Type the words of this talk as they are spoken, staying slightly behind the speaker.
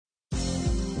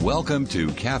Welcome to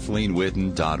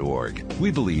KathleenWitten.org.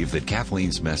 We believe that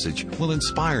Kathleen's message will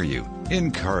inspire you,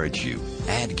 encourage you,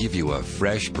 and give you a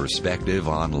fresh perspective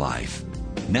on life.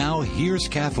 Now, here's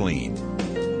Kathleen.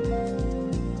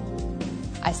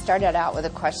 I started out with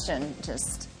a question,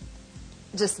 just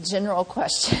general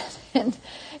question. And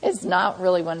it's not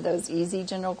really one of those easy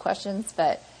general questions,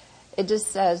 but it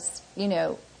just says,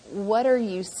 what are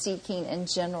you seeking in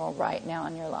general right now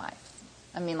in your life?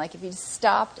 I mean, like if you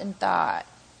stopped and thought,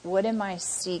 what am I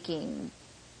seeking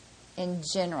in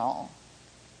general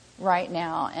right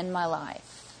now in my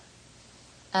life?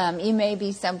 You may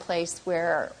be someplace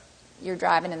where you're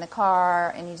driving in the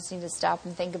car and you just need to stop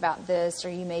and think about this,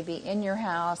 or you may be in your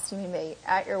house, you may be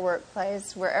at your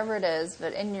workplace, wherever it is,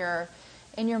 but in your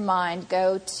mind,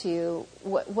 go to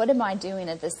what am I doing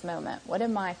at this moment? What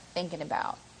am I thinking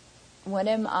about? What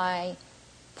am I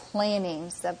planning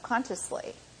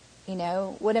subconsciously?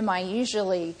 What am I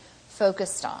usually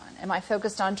focused on? Am I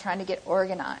focused on trying to get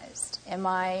organized? Am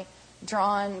I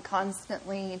drawn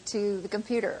constantly to the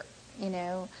computer?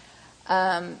 Am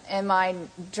I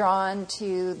drawn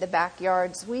to the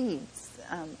backyard's weeds?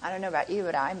 I don't know about you,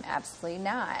 but I'm absolutely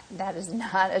not. That is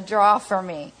not a draw for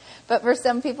me. But for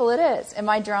some people it is. Am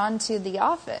I drawn to the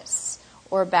office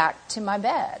or back to my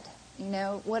bed?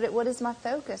 What is my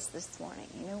focus this morning?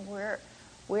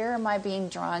 Where am I being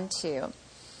drawn to?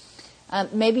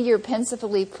 Maybe you're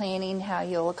pensively planning how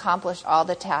you'll accomplish all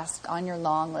the tasks on your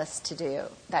long list to do.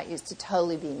 That used to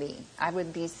totally be me. I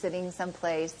would be sitting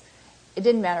someplace. It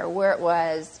didn't matter where it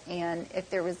was, and if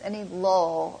there was any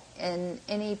lull in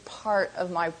any part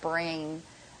of my brain,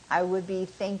 I would be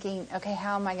thinking, okay,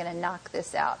 how am I going to knock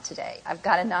this out today? I've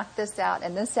got to knock this out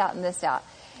and this out and this out.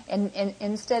 And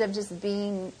instead of just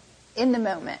being in the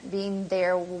moment, being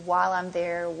there while I'm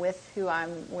there with who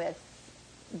I'm with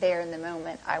there in the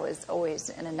moment, I was always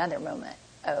in another moment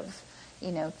of,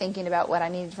 thinking about what I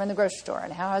needed from the grocery store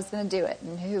and how I was going to do it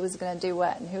and who was going to do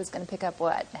what and who was going to pick up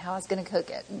what and how I was going to cook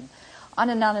it and on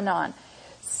and on and on.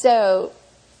 So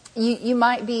you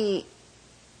might be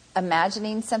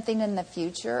imagining something in the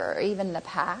future or even the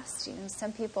past.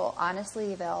 Some people,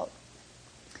 honestly, they'll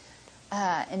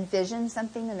envision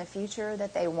something in the future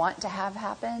that they want to have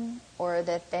happen or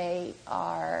that they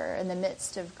are in the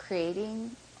midst of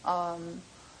creating.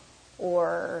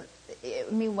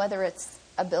 Whether it's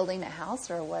building a house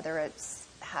or whether it's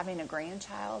having a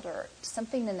grandchild or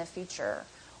something in the future,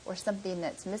 or something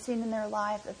that's missing in their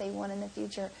life that they want in the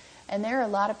future. And there are a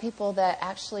lot of people that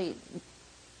actually,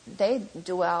 they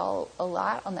dwell a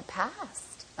lot on the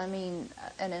past. I mean,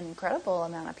 an incredible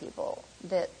amount of people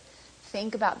that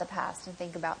think about the past and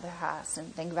think about the past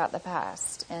and think about the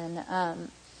past.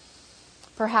 And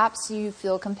perhaps you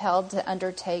feel compelled to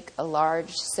undertake a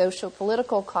large social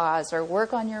political cause or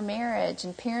work on your marriage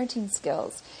and parenting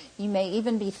skills. You may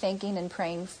even be thinking and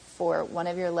praying for one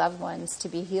of your loved ones to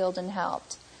be healed and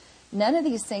helped. None of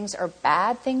these things are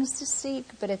bad things to seek,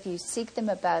 but if you seek them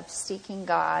above seeking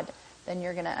God, then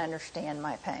you're going to understand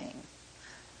my pain.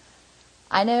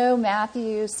 I know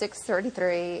Matthew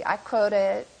 6:33. I quote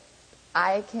it.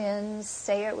 I can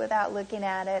say it without looking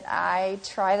at it. I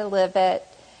try to live it.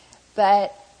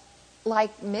 But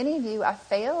like many of you, I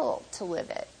fail to live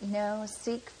it.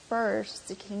 Seek first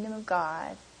the kingdom of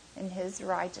God and His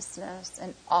righteousness,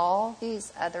 and all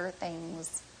these other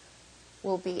things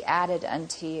will be added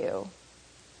unto you.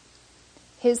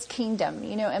 His kingdom,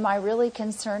 am I really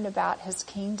concerned about His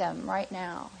kingdom right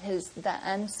now? The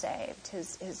unsaved,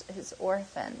 his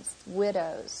orphans,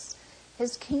 widows,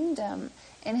 His kingdom,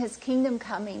 and His kingdom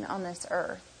coming on this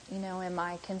earth. Am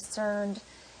I concerned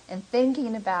and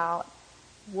thinking about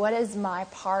what is my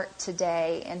part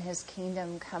today in His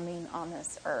kingdom coming on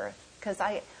this earth? Because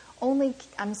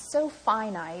I'm so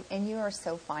finite, and you are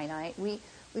so finite. We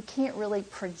can't really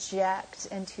project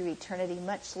into eternity,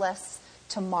 much less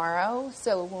tomorrow.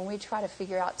 So when we try to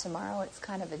figure out tomorrow, it's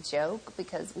kind of a joke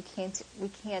because we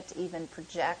can't even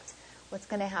project what's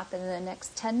going to happen in the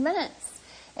next 10 minutes.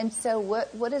 And so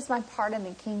what is my part in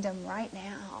the kingdom right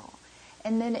now?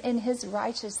 And then in His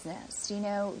righteousness,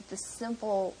 the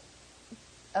simple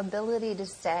ability to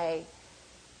say,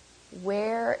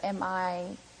 where am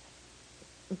I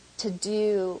to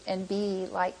do and be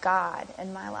like God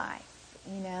in my life?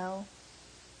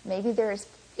 Maybe there's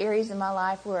areas in my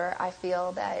life where I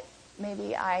feel that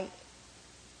maybe I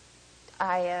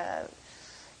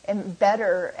am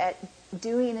better at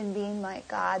doing and being like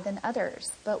God than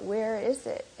others. But where is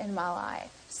it in my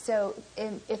life? So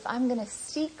if I'm going to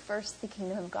seek first the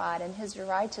kingdom of God and His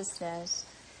righteousness,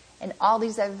 and all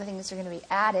these other things are going to be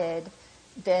added,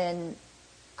 then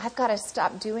I've got to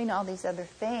stop doing all these other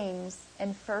things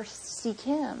and first seek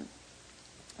Him.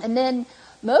 And then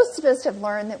most of us have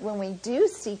learned that when we do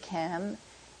seek him,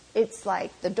 it's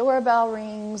like the doorbell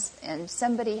rings and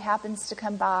somebody happens to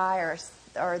come by,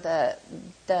 or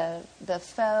the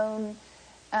phone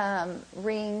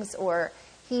rings, or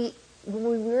we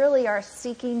really are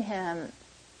seeking him.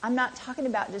 I'm not talking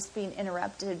about just being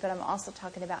interrupted, but I'm also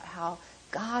talking about how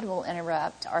God will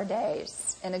interrupt our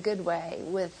days in a good way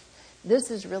with,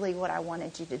 this is really what I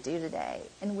wanted you to do today.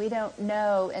 And we don't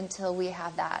know until we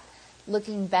have that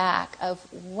looking back of,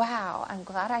 wow, I'm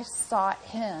glad I sought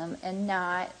him and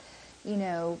not,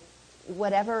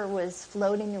 whatever was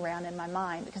floating around in my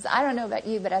mind. Because I don't know about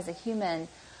you, but as a human,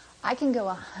 I can go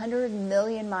 100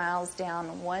 million miles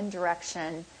down one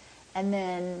direction and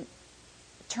then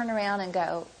turn around and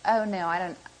go, oh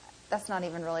no, that's not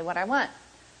even really what I want.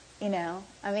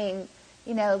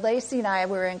 Lacey and I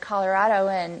were in Colorado,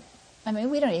 and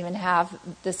we don't even have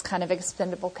this kind of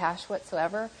expendable cash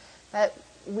whatsoever, but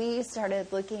we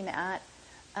started looking at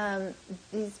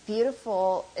these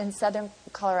beautiful, in southern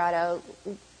Colorado,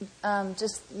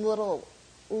 just little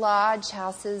lodge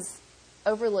houses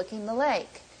overlooking the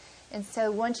lake. And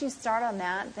so once you start on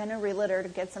that, then a realtor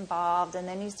gets involved, and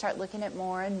then you start looking at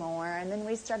more and more. And then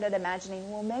we started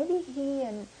imagining, well, maybe he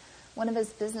and one of his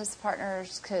business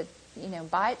partners could,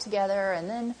 buy it together. And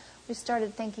then we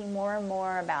started thinking more and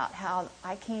more about how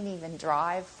I can't even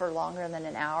drive for longer than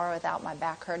an hour without my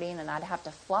back hurting, and I'd have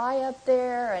to fly up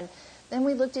there. And then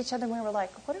we looked at each other and we were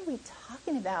like, what are we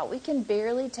talking about? We can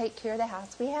barely take care of the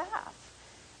house we have.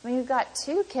 We've got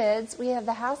 2 kids. We have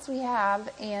the house we have,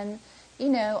 and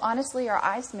honestly, our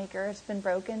ice maker has been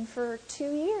broken for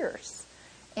 2 years.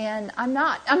 And I'm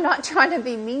not trying to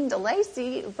be mean to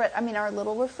Lacey, but our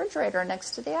little refrigerator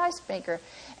next to the ice maker.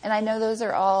 And I know those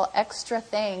are all extra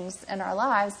things in our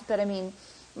lives, but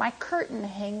my curtain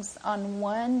hangs on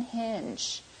one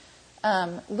hinge.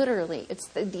 Literally, it's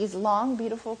these long,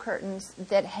 beautiful curtains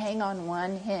that hang on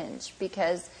one hinge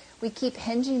because we keep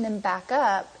hinging them back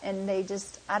up, and they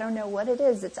just, I don't know what it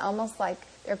is. It's almost like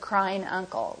they're crying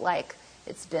uncle, like,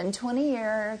 it's been 20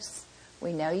 years.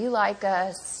 We know you like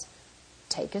us.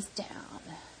 Take us down.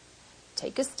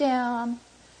 Take us down.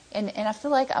 And I feel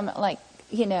like I'm like,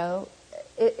 it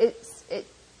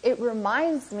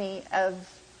reminds me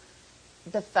of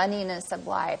the funniness of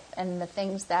life and the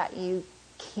things that you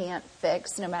can't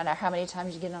fix, no matter how many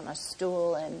times you get on a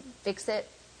stool and fix it.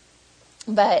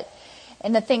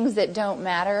 And the things that don't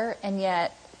matter, and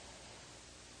yet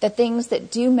the things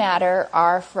that do matter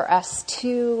are for us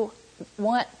to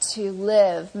want to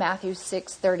live Matthew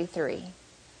 6:33,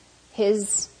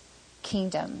 his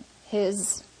kingdom,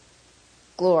 his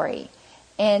glory.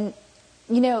 And,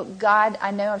 God,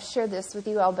 I know I've shared this with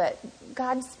you all, but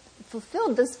God's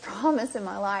fulfilled this promise in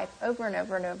my life over and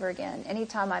over and over again.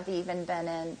 Anytime I've even been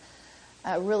in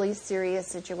a really serious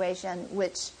situation,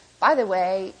 which, by the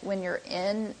way, when you're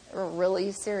in a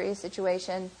really serious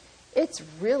situation, it's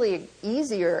really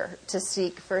easier to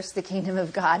seek first the kingdom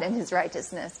of God and his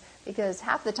righteousness, because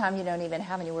half the time you don't even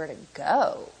have anywhere to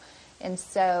go. And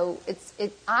so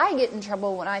I get in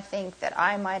trouble when I think that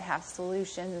I might have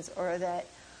solutions, or that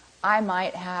I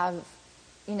might have,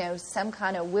 some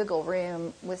kind of wiggle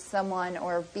room with someone,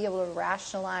 or be able to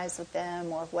rationalize with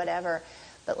them or whatever.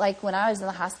 But like when I was in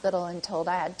the hospital and told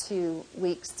I had 2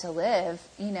 weeks to live,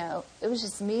 it was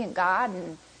just me and God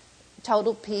and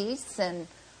total peace. And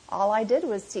all I did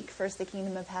was seek first the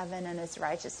kingdom of heaven and his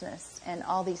righteousness, and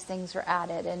all these things were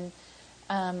added. And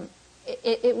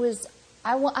it was,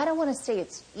 I don't want to say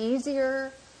it's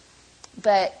easier,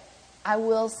 but I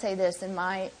will say this, in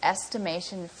my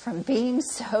estimation, from being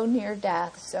so near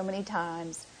death so many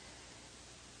times,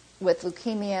 with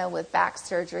leukemia, with back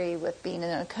surgery, with being in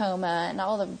a coma, and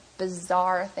all the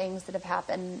bizarre things that have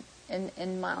happened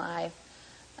in my life,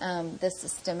 the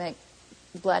systemic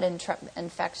blood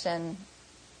infection,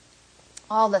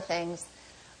 all the things,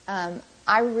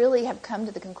 I really have come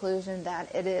to the conclusion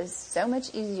that it is so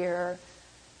much easier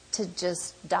to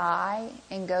just die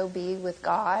and go be with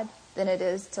God than it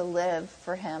is to live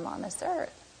for him on this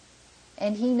earth.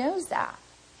 And he knows that.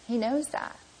 He knows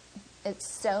that. It's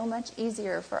so much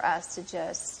easier for us to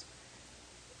just,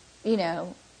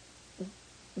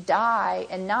 die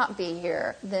and not be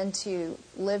here than to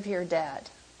live here dead.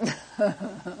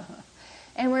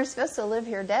 And we're supposed to live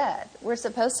here dead. We're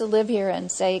supposed to live here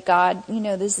and say, God,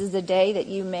 this is the day that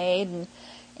you made,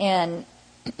 and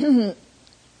I'm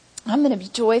going to be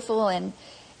joyful and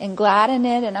glad in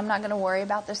it, and I'm not going to worry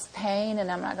about this pain,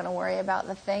 and I'm not going to worry about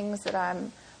the things that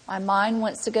my mind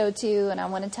wants to go to, and I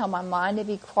want to tell my mind to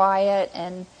be quiet,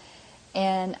 and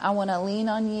I want to lean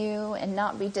on you and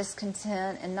not be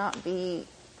discontent, and not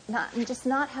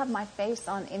have my face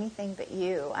on anything but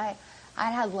you. I I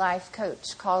had life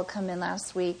coach call come in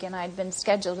last week, and I'd been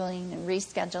scheduling and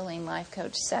rescheduling life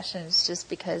coach sessions just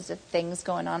because of things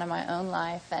going on in my own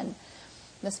life. And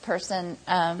this person,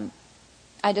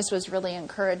 I just was really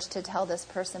encouraged to tell this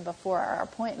person before our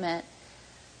appointment,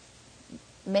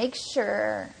 make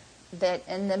sure that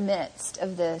in the midst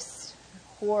of this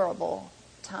horrible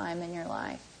time in your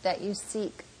life, that you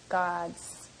seek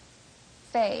God's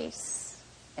face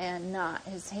and not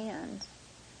his hand.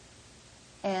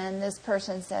 And this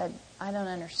person said, I don't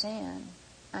understand.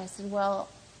 I said, well,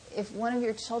 if one of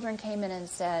your children came in and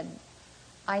said,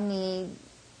 I need,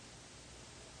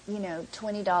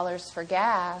 $20 for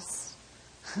gas,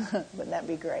 wouldn't that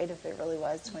be great if it really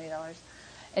was $20?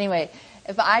 Anyway,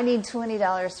 if I need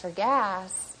 $20 for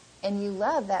gas and you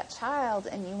love that child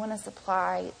and you want to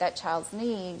supply that child's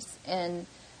needs, and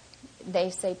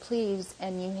they say please,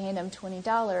 and you hand them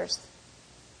 $20,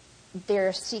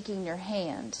 they're seeking your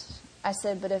hand. I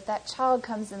said, but if that child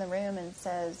comes in the room and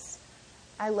says,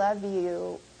 I love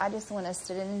you, I just want to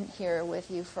sit in here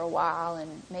with you for a while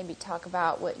and maybe talk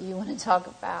about what you want to talk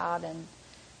about, and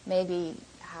maybe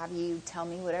have you tell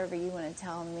me whatever you want to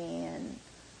tell me, and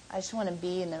I just want to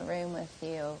be in the room with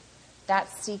you,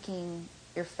 that's seeking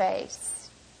your face.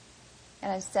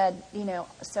 And I said,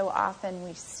 so often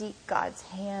we seek God's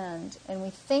hand and we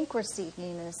think we're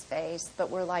seeking his face, but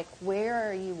we're like, where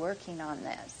are you working on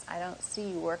this? I don't see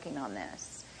you working on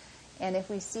this. And if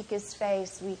we seek his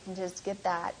face, we can just get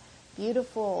that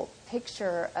beautiful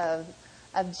picture of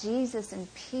Jesus in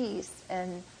peace,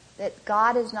 and that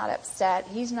God is not upset.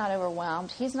 He's not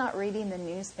overwhelmed. He's not reading the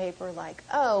newspaper like,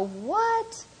 oh,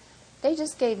 what? They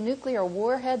just gave nuclear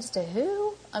warheads to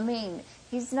who? I mean,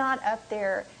 he's not up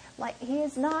there. Like, he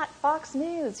is not Fox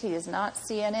News. He is not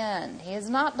CNN. He is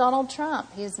not Donald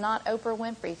Trump. He is not Oprah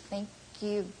Winfrey. Thank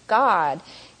you, God.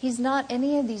 He's not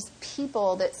any of these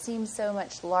people that seem so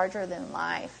much larger than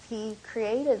life. He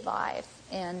created life,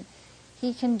 and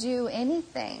he can do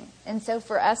anything. And so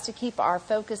for us to keep our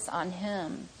focus on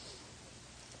him.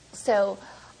 So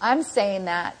I'm saying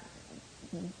that,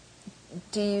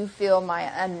 do you feel my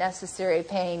unnecessary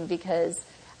pain? Because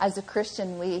as a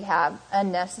Christian, we have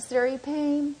unnecessary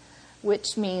pain,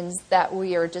 which means that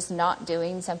we are just not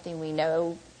doing something we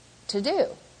know to do.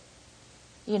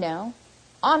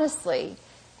 Honestly,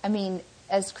 I mean,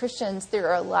 as Christians, there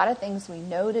are a lot of things we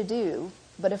know to do,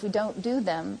 but if we don't do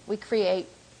them, we create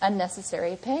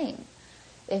unnecessary pain.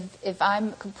 If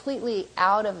I'm completely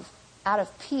out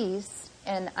of peace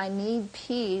and I need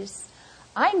peace,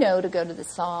 I know to go to the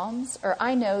Psalms, or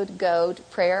I know to go to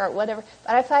prayer or whatever.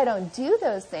 But if I don't do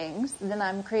those things, then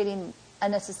I'm creating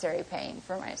unnecessary pain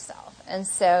for myself. And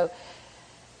so,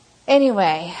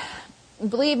 anyway,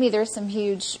 believe me, there's some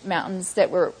huge mountains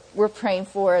that we're praying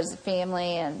for as a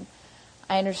family. And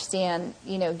I understand,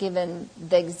 given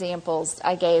the examples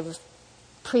I gave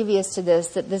previous to this,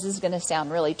 that this is going to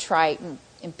sound really trite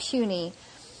and puny.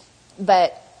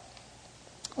 But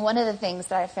one of the things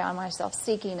that I found myself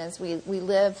seeking is we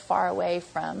live far away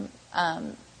from,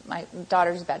 my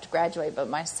daughter's about to graduate, but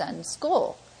my son's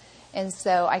school. And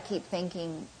so I keep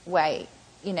thinking, wait,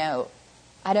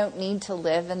 I don't need to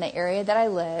live in the area that I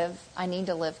live. I need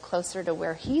to live closer to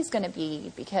where he's going to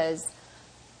be, because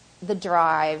the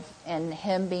drive and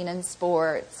him being in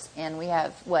sports, and we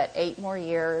have, 8 more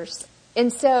years.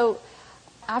 And so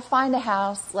I find a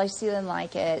house, Lacey didn't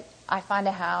like it. I find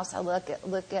a house, I look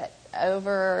at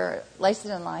over, Lacey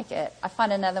didn't like it. I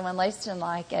find another one, Lacey didn't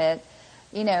like it.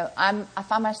 I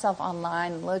find myself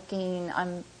online looking,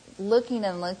 I'm looking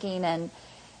and looking, and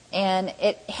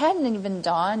it hadn't even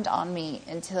dawned on me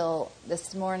until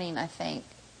this morning, I think,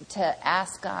 to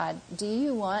ask God, do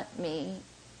you want me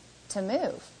to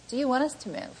move? Do you want us to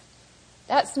move?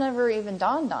 That's never even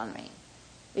dawned on me,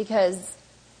 because,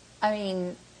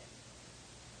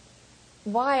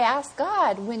 why ask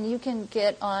God when you can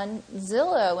get on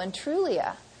Zillow and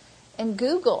Trulia and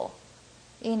Google?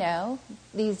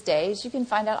 These days you can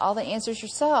find out all the answers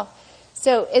yourself.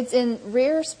 So it's in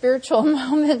rare spiritual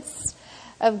moments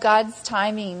of God's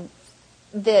timing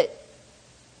that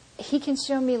he can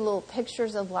show me little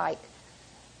pictures of, like,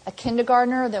 a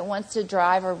kindergartner that wants to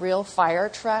drive a real fire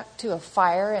truck to a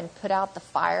fire and put out the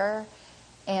fire,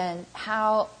 and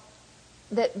how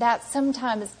that's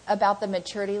sometimes about the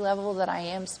maturity level that I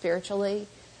am spiritually.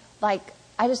 Like,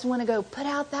 I just want to go put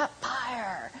out that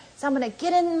fire. So I'm going to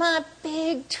get in my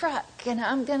big truck and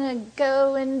I'm going to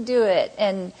go and do it.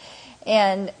 And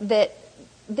that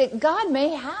God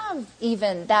may have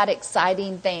even that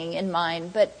exciting thing in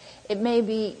mind, but it may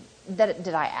be that,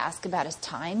 did I ask about his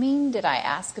timing? Did I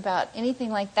ask about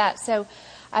anything like that? So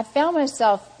I found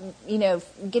myself,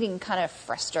 getting kind of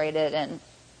frustrated, and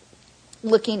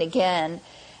looking again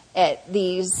at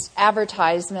these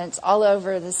advertisements all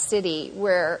over the city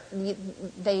where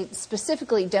they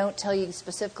specifically don't tell you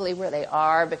specifically where they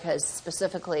are, because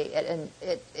specifically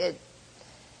it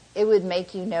would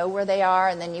make you know where they are,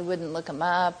 and then you wouldn't look them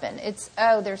up. And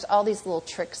there's all these little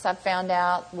tricks I've found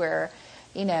out where,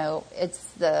 it's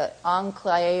the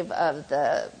enclave of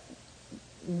the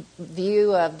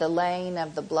view of the lane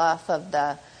of the bluff of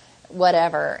the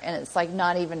whatever, and it's like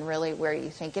not even really where you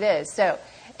think it is. So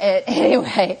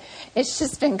anyway, it's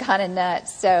just been kind of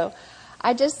nuts. So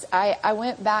I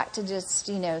went back to just,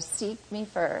 seek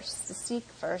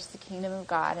first the kingdom of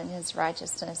God and his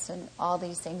righteousness, and all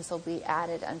these things will be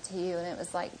added unto you. And it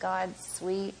was like God's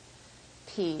sweet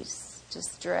peace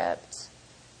just dripped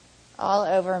all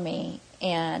over me,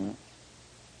 and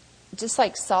just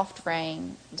like soft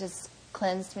rain just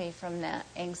cleansed me from that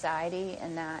anxiety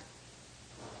and that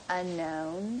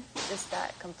unknown, just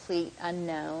that complete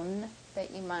unknown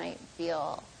that you might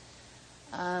feel,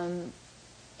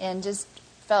 and just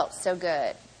felt so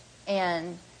good.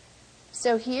 And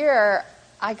so here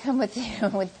I come with you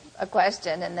with a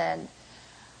question, and then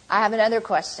I have another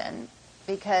question,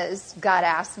 because God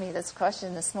asked me this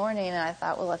question this morning, and I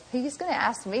thought, well, if he's going to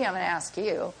ask me, I'm going to ask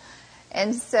you.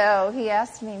 And so he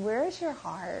asked me, where is your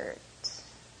heart?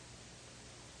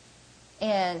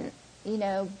 And,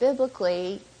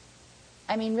 biblically,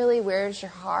 really, where's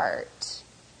your heart?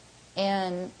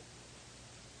 And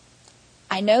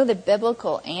I know the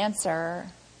biblical answer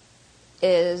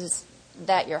is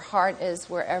that your heart is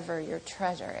wherever your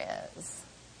treasure is.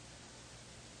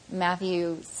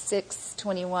 Matthew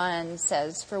 6:21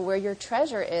 says, for where your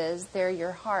treasure is, there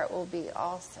your heart will be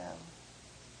also.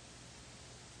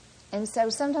 And so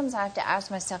sometimes I have to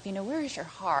ask myself, where is your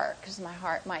heart? Because my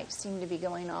heart might seem to be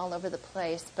going all over the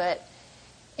place. But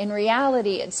in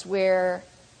reality, it's where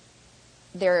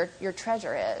your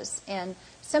treasure is. And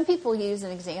some people use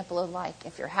an example of, like,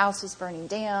 if your house was burning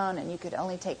down and you could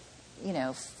only take,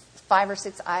 5 or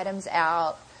 6 items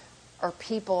out, or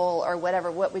people or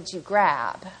whatever, what would you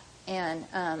grab? And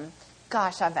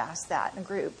gosh, I've asked that in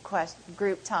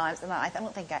group times, and I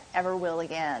don't think I ever will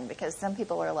again, because some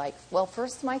people are like, well,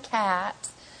 first my cat,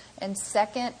 and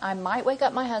second, I might wake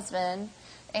up my husband,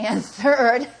 and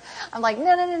third, I'm like,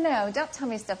 no, don't tell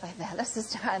me stuff like that. This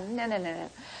is no.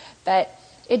 But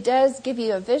it does give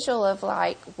you a visual of,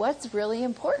 like, what's really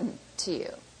important to you.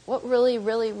 What really,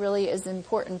 really, really is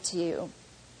important to you.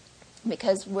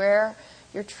 Because where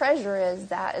your treasure is,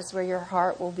 that is where your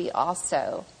heart will be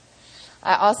also.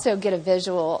 I also get a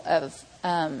visual of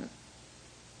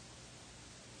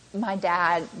my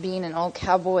dad being an old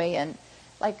cowboy, and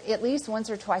like at least once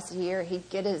or twice a year,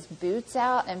 he'd get his boots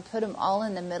out and put them all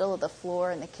in the middle of the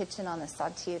floor in the kitchen on the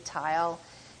sauté tile,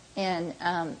 and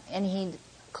he'd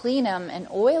clean them and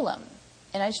oil them.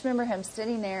 And I just remember him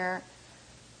sitting there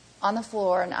on the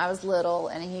floor, and I was little,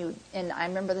 and I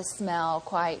remember the smell,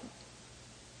 quite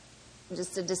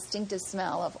just a distinctive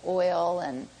smell of oil,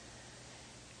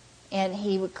 and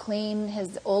he would clean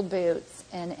his old boots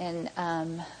and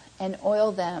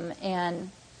oil them.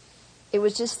 And it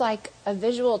was just like a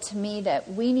visual to me that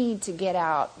we need to get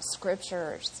out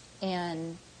scriptures,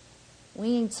 and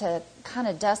we need to kind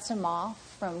of dust them off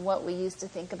from what we used to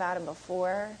think about them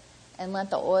before, and let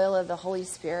the oil of the Holy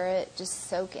Spirit just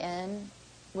soak in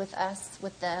with us,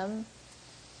 with them,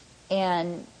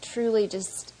 and truly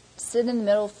just sit in the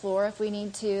middle of the floor if we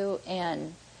need to,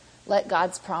 and let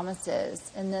God's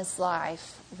promises in this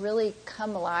life really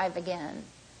come alive again,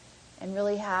 and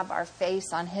really have our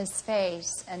face on his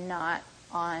face and not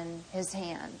on his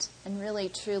hand. And really,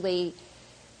 truly,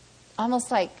 almost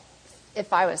like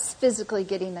if I was physically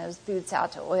getting those boots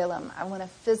out to oil them, I want to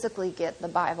physically get the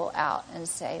Bible out and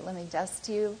say, let me dust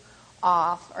you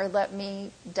off, or let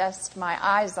me dust my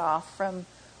eyes off from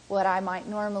what I might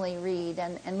normally read,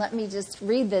 and let me just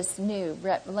read this new.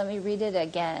 Let me read it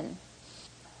again.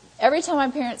 Every time my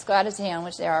parents go out of town,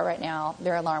 which they are right now,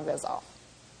 their alarm goes off.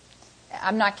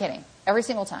 I'm not kidding. Every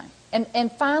single time.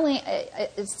 And finally,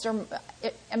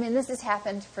 this has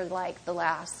happened for like the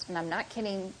last, and I'm not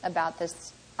kidding about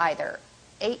this either,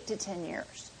 8 to 10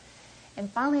 years.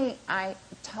 And finally, I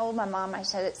told my mom, I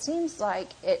said, it seems like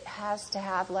it has to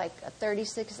have like a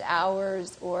 36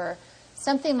 hours or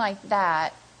something like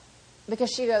that.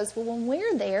 Because she goes, well, when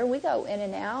we're there, we go in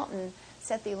and out and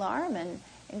set the alarm and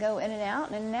go in and out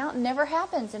and in and out. It never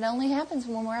happens. It only happens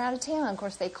when we're out of town. Of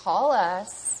course, they call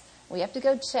us. We have to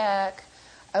go check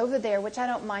over there, which I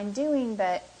don't mind doing.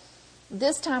 But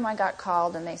this time I got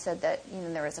called, and they said that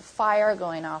there was a fire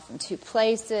going off in 2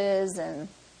 places. And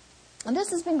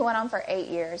this has been going on for 8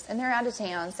 years. And they're out of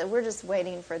town, so we're just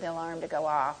waiting for the alarm to go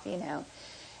off,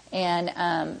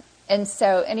 And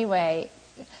so anyway,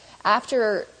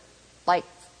 after like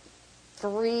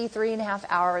 3.5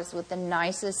 hours with the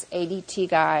nicest ADT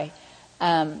guy,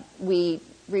 we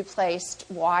replaced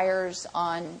wires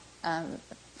on,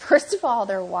 first of all,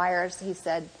 their wires. He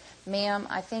said, "Ma'am,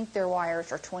 I think their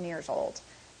wires are 20 years old,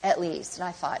 at least." And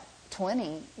I thought,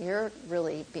 20? You're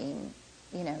really being,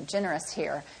 generous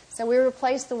here. So we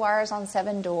replaced the wires on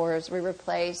 7 doors. We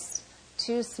replaced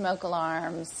 2 smoke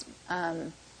alarms.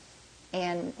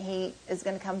 And he is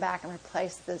going to come back and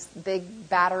replace this big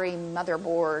battery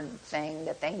motherboard thing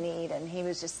that they need. And he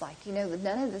was just like,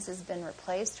 none of this has been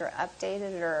replaced or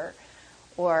updated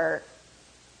or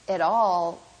at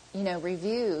all,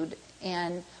 reviewed.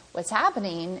 And what's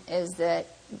happening is that,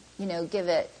 give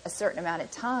it a certain amount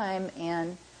of time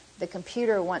and the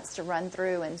computer wants to run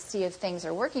through and see if things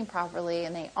are working properly,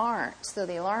 and they aren't. So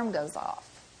the alarm goes off.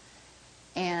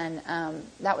 And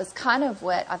that was kind of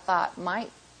what I thought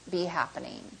might be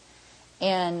happening.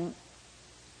 And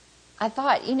I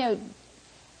thought,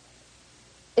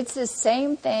 it's the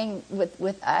same thing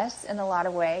with us in a lot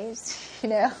of ways,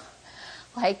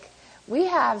 like we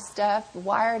have stuff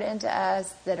wired into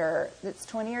us that's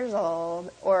 20 years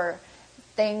old, or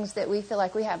things that we feel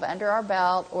like we have under our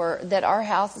belt, or that our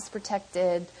house is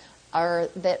protected, or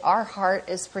that our heart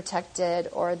is protected,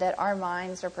 or that our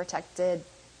minds are protected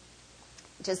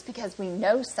just because we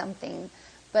know something.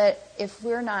 But if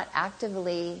we're not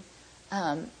actively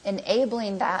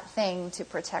enabling that thing to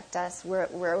protect us,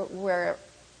 we're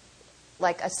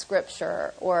like a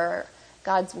scripture or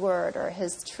God's word or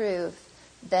His truth,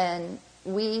 then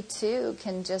we too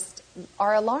can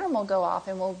our alarm will go off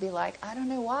and we'll be like, I don't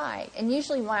know why. And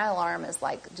usually my alarm is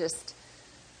like just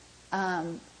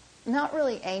not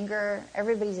really anger.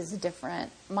 Everybody's is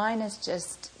different. Mine is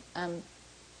just kind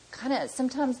of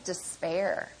sometimes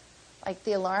despair. Like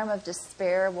the alarm of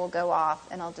despair will go off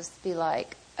and I'll just be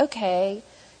like, okay,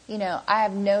 I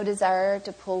have no desire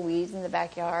to pull weeds in the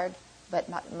backyard, but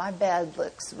my bed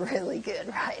looks really good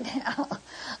right now.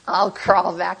 I'll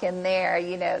crawl back in there.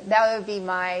 That would be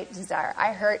my desire.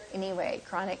 I hurt anyway,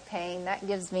 chronic pain. That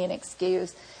gives me an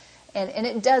excuse. And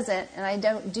it doesn't, and I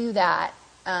don't do that.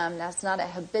 That's not a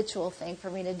habitual thing for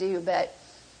me to do, but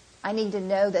I need to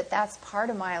know that that's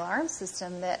part of my alarm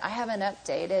system that I haven't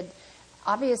updated.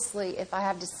 Obviously, if I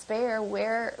have despair,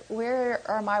 where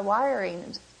are my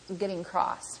wiring getting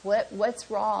crossed? What's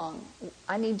wrong?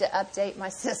 I need to update my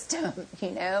system,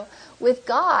 with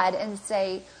God and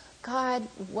say, God,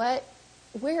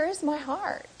 where is my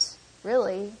heart?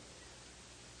 Really?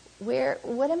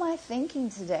 What am I thinking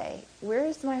today? Where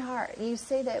is my heart? You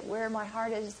say that where my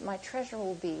heart is, my treasure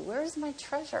will be. Where is my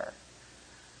treasure?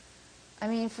 I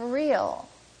mean, for real.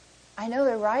 I know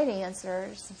the right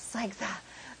answers. It's like that.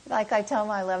 Like I tell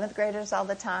my 11th graders all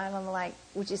the time, I'm like,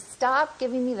 would you stop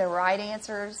giving me the right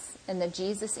answers and the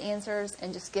Jesus answers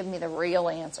and just give me the real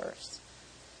answers?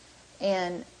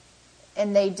 And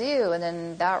they do, and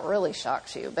then that really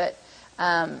shocks you. But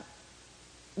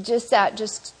that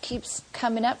just keeps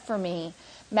coming up for me.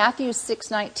 Matthew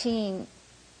 6:19,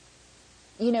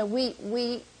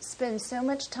 we spend so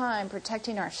much time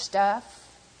protecting our stuff,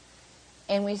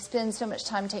 and we spend so much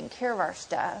time taking care of our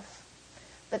stuff.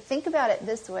 But think about it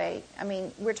this way. I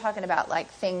mean, we're talking about like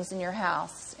things in your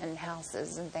house and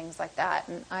houses and things like that.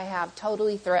 And I have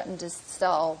totally threatened to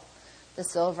sell the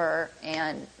silver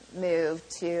and move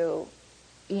to,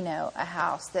 a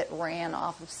house that ran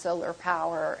off of solar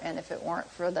power. And if it weren't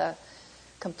for the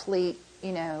complete,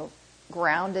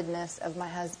 groundedness of my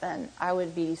husband, I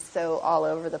would be so all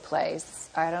over the place.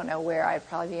 I don't know where. I'd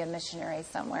probably be a missionary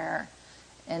somewhere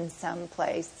in some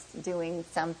place doing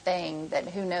something that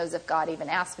who knows if God even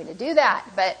asked me to do that.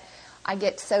 But I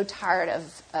get so tired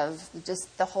of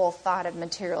just the whole thought of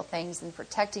material things and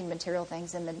protecting material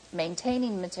things and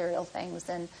maintaining material things.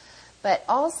 But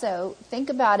also think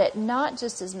about it not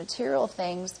just as material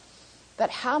things,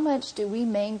 but how much do we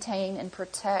maintain and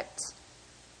protect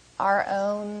our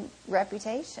own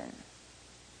reputation?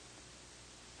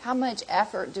 How much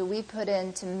effort do we put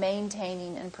into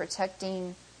maintaining and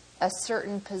protecting a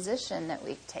certain position that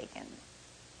we've taken?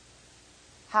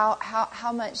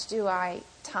 How much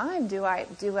time do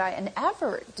I an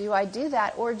effort do I do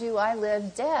that, or do I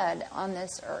live dead on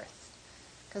this earth?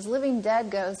 Because living dead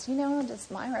goes, does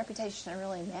my reputation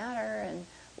really matter? And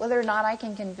whether or not I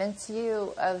can convince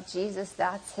you of Jesus,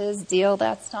 that's His deal,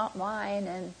 that's not mine.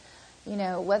 And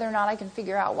whether or not I can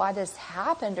figure out why this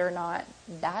happened or not,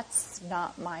 that's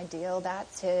not my deal,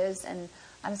 that's His. And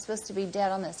I'm supposed to be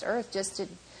dead on this earth just to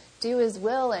do His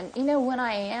will. And when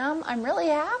I am, I'm really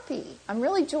happy. I'm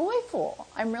really joyful.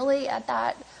 I'm really at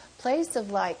that place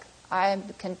of like, I'm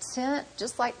content,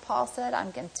 just like Paul said,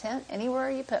 I'm content anywhere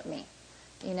you put me.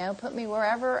 Put me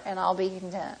wherever and I'll be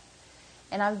content.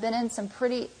 And I've been in some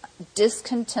pretty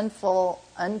discontentful,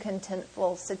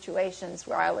 uncontentful situations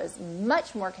where I was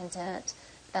much more content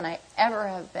than I ever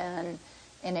have been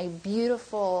in a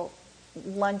beautiful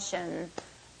luncheon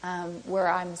where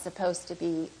I'm supposed to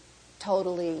be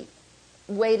totally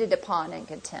waited upon and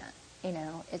content.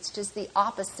 It's just the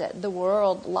opposite. The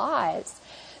world lies.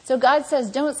 So God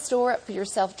says, don't store up for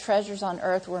yourself treasures on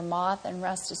earth where moth and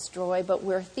rust destroy, but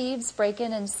where thieves break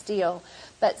in and steal.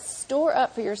 But store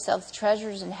up for yourselves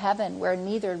treasures in heaven where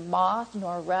neither moth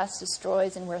nor rust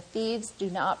destroys and where thieves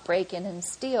do not break in and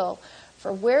steal.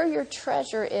 For where your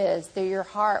treasure is, there your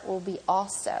heart will be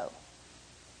also.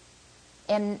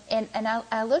 And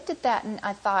I looked at that and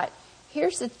I thought,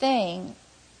 here's the thing.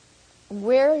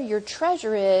 Where your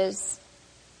treasure is,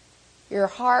 your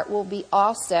heart will be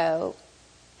also.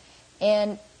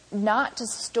 And not to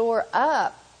store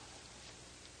up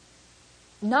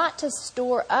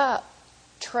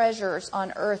treasures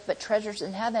on earth, but treasures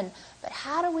in heaven. But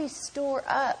how do we store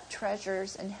up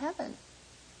treasures in heaven?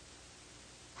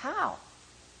 How?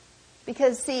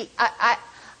 Because, see,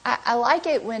 I like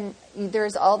it when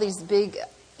there's all these big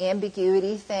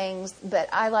ambiguity things, but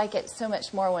I like it so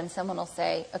much more when someone will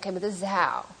say, okay, but this is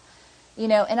how.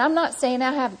 And I'm not saying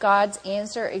I have God's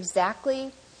answer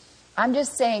exactly. I'm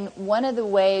just saying one of the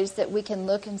ways that we can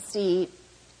look and see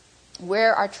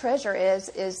where our treasure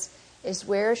is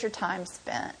where's your time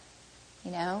spent.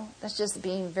 That's just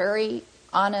being very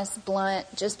honest, blunt,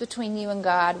 just between you and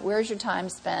God. Where's your time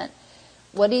spent?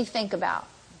 What do you think about?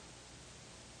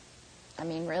 I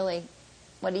mean, really,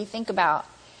 what do you think about?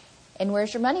 And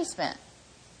where's your money spent?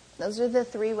 Those are the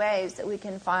three ways that we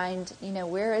can find,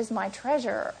 where is my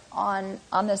treasure on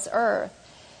this earth?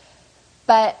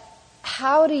 But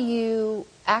how do you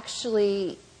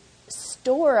actually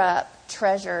store up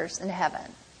treasures in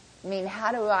heaven? I mean,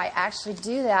 how do I actually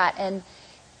do that? And,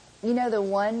 the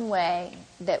one way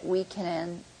that we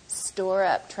can store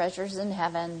up treasures in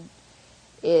heaven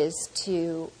is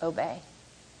to obey.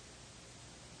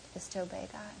 Is to obey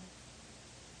God.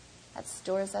 That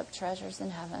stores up treasures in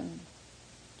heaven.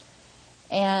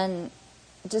 And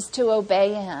just to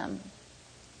obey Him.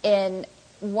 And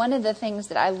one of the things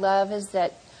that I love is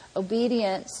that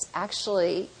obedience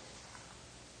actually,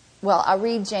 I'll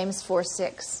read James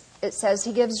 4:6. It says,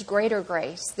 He gives greater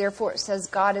grace. Therefore, it says,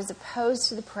 God is opposed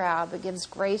to the proud, but gives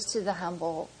grace to the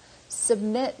humble.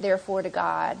 Submit, therefore, to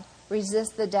God.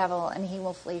 Resist the devil, and he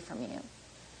will flee from you.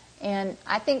 And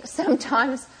I think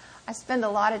sometimes I spend a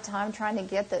lot of time trying to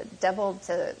get the devil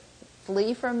to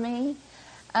flee from me.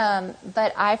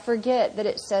 But I forget that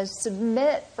it says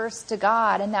submit first to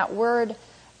God. And that word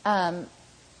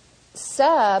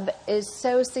sub is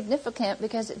so significant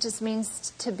because it just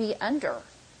means to be under.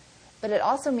 But it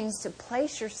also means to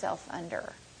place yourself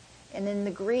under. And in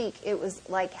the Greek, it was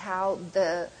like how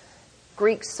the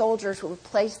Greek soldiers would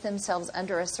place themselves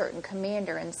under a certain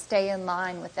commander and stay in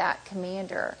line with that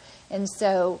commander. And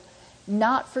so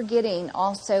not forgetting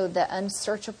also the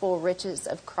unsearchable riches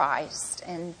of Christ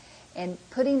and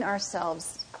putting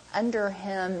ourselves under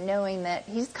Him, knowing that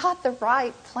He's got the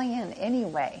right plan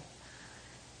anyway.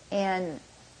 And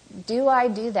do I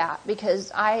do that?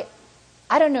 Because I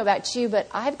don't know about you, but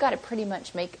I've got to pretty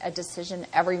much make a decision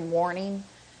every morning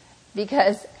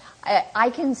because I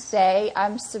can say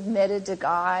I'm submitted to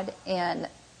God and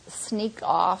sneak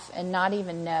off and not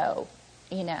even know,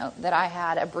 that I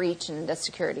had a breach in the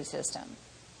security system.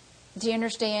 Do you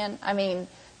understand? I mean,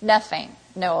 nothing.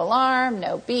 No alarm,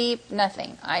 no beep,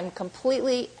 nothing. I'm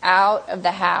completely out of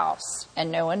the house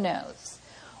and no one knows.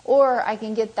 Or I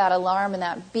can get that alarm and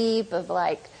that beep of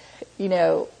like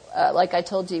I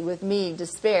told you with me,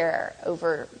 despair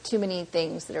over too many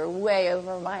things that are way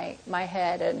over my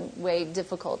head and way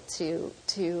difficult to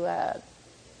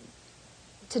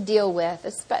deal with,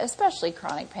 especially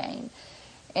chronic pain.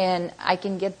 And I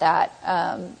can get that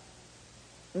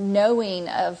knowing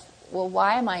of,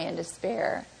 why am I in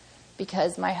despair?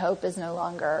 Because my hope is no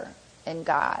longer in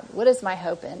God. What is my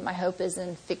hope in? My hope is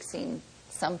in fixing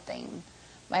something.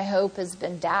 My hope has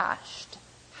been dashed.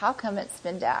 How come it's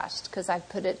been dashed? Because I've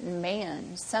put it in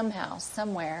man somehow,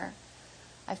 somewhere.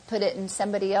 I've put it in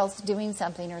somebody else doing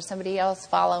something or somebody else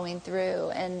following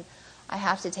through. And I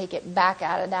have to take it back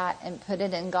out of that and put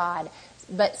it in God.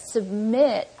 But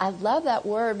submit, I love that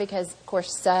word because, of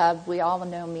course, sub, we all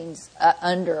know means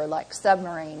under, like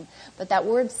submarine. But that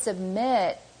word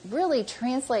submit really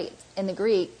translates in the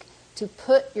Greek to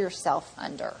put yourself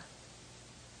under.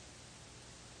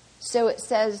 So it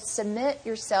says, submit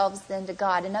yourselves then to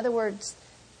God. In other words,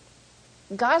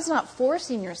 God's not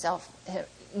forcing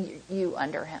you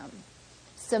under him.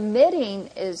 Submitting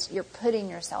is you're putting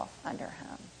yourself under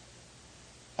him.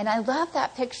 And I love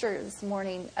that picture this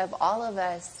morning of all of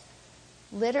us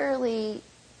literally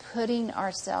putting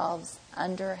ourselves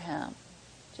under him.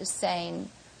 Just saying,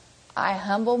 I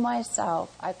humble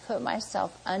myself. I put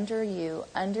myself under you,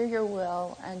 under your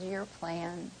will, under your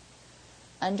plan,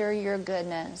 under your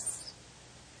goodness.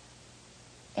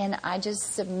 And I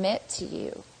just submit to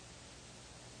you.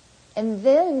 And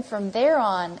then from there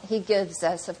on, he gives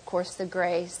us, of course, the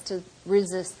grace to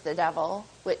resist the devil,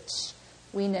 which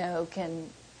we know can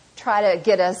try to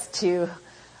get us to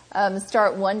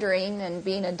start wondering and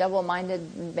being a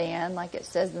double-minded man, like it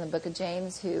says in the book of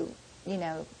James, who,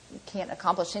 can't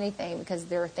accomplish anything because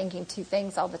they're thinking two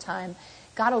things all the time.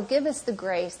 God will give us the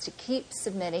grace to keep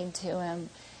submitting to him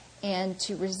and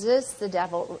to resist the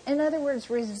devil. In other words,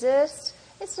 resist.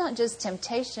 It's not just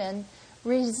temptation.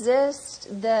 Resist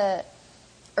the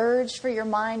urge for your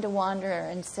mind to wander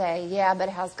and say, yeah, but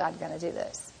how's God going to do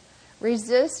this?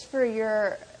 Resist for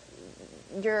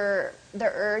the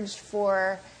urge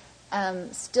for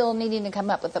still needing to come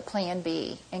up with a plan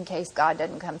B in case God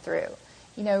doesn't come through.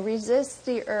 Resist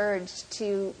the urge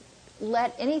to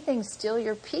let anything steal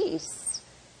your peace.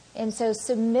 And so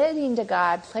submitting to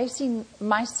God, placing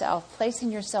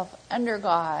yourself under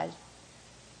God,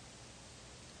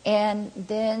 and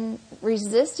then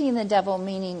resisting the devil,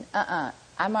 meaning,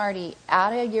 I'm already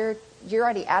out of you're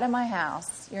already out of my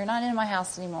house. You're not in my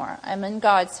house anymore. I'm in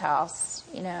God's house,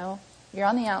 You're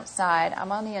on the outside.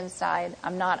 I'm on the inside.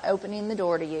 I'm not opening the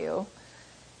door to you.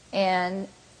 And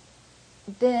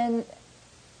then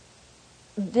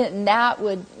that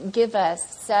would give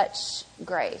us such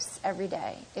grace every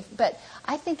day. But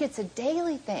I think it's a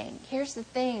daily thing. Here's the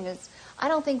thing is, I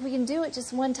don't think we can do it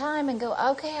just one time and go,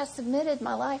 okay, I submitted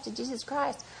my life to Jesus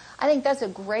Christ. I think that's a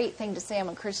great thing to say. I'm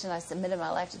a Christian. I submitted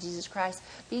my life to Jesus Christ.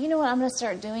 But you know what I'm going to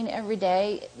start doing every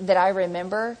day that I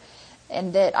remember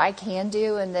and that I can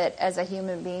do, and that as a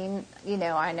human being,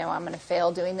 I know I'm going to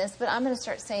fail doing this, but I'm going to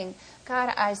start saying,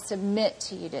 God, I submit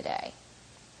to you today.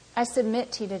 I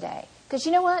submit to you today. Because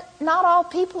you know what? Not all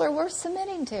people are worth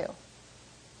submitting to.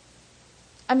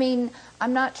 I mean,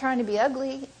 I'm not trying to be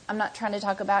ugly. I'm not trying to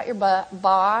talk about your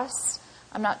boss.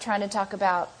 I'm not trying to talk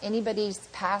about anybody's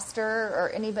pastor or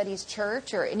anybody's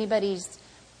church or anybody's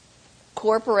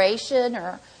corporation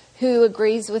or who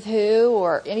agrees with who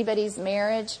or anybody's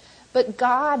marriage. But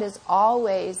God is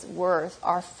always worth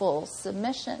our full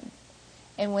submission.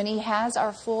 And when he has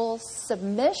our full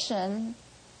submission,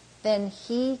 then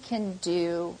he can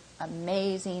do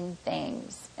amazing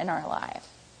things in our life.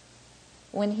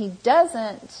 When he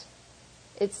doesn't,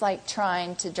 it's like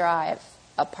trying to drive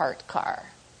a parked car,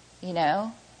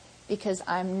 because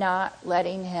I'm not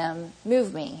letting him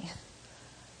move me.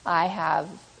 I have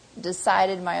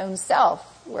decided my own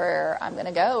self where I'm going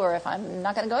to go or if I'm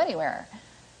not going to go anywhere.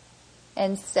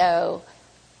 And so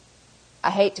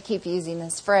I hate to keep using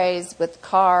this phrase with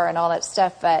car and all that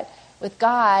stuff, but with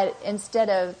God, instead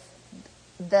of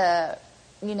the,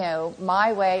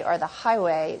 my way or the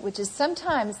highway, which is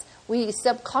sometimes we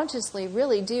subconsciously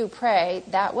really do pray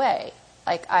that way.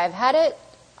 Like, I've had it.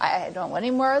 I don't want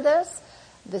any more of this.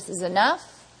 This is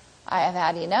enough. I have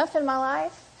had enough in my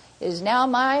life. It is now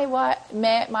my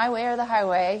way or the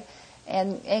highway.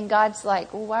 And God's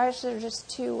like, well, why is there just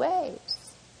two ways?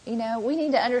 We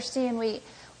need to understand we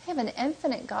have an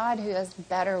infinite God who has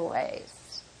better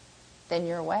ways than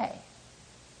your way.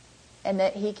 And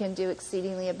that he can do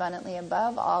exceedingly abundantly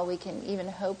above all we can even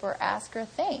hope or ask or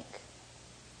think.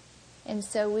 And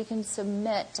so we can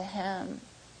submit to him.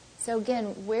 So again,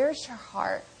 where's your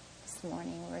heart this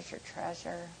morning? Where's your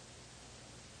treasure?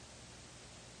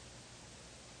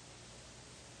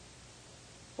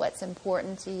 What's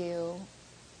important to you?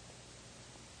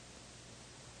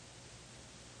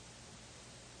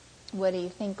 What do you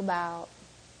think about?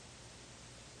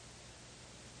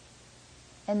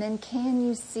 And then can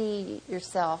you see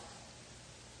yourself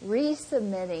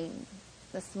resubmitting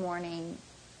this morning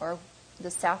or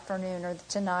this afternoon or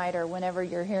tonight or whenever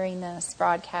you're hearing this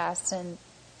broadcast, and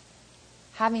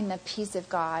having the peace of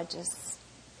God just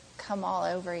come all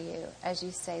over you as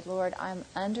you say, Lord, I'm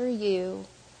under you.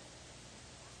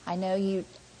 I know you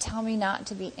tell me not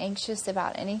to be anxious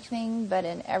about anything, but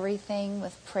in everything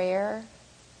with prayer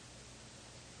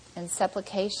and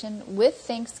supplication with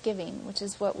thanksgiving, which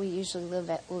is what we usually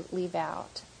leave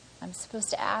out. I'm supposed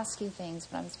to ask you things,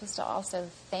 but I'm supposed to also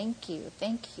thank you.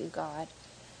 Thank you, God,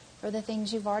 for the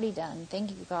things you've already done. Thank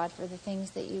you, God, for the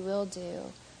things that you will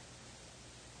do.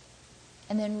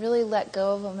 And then really let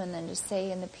go of them and then just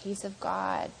say, in the peace of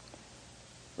God,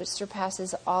 which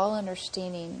surpasses all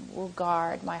understanding, will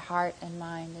guard my heart and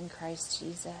mind in Christ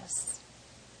Jesus.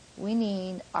 We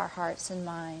need our hearts and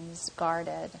minds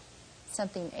guarded,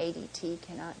 something ADT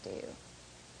cannot do.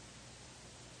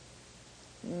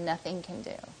 Nothing can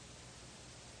do.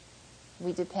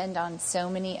 We depend on so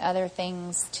many other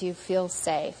things to feel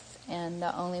safe, and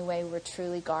the only way we're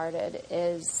truly guarded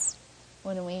is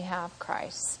when we have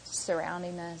Christ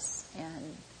surrounding us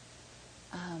and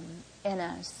in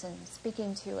us and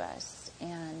speaking to us,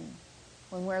 and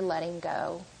when we're letting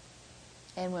go,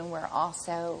 and when we're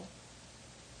also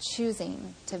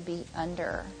choosing to be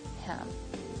under Him.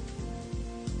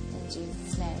 In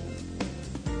Jesus' name,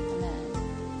 amen.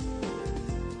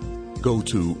 Go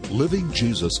to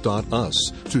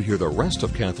livingjesus.us to hear the rest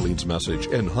of Kathleen's message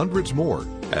and hundreds more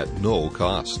at no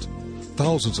cost.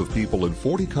 Thousands of people in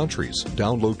 40 countries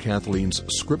download Kathleen's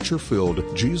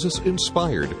scripture-filled,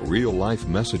 Jesus-inspired, real-life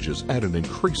messages at an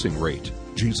increasing rate.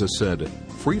 Jesus said,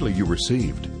 "Freely you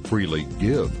received, freely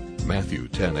give." Matthew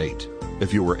 10:8.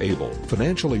 If you are able,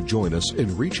 financially join us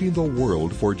in reaching the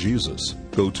world for Jesus.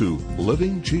 Go to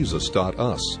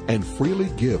livingjesus.us and freely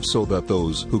give so that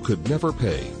those who could never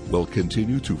pay will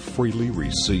continue to freely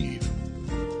receive.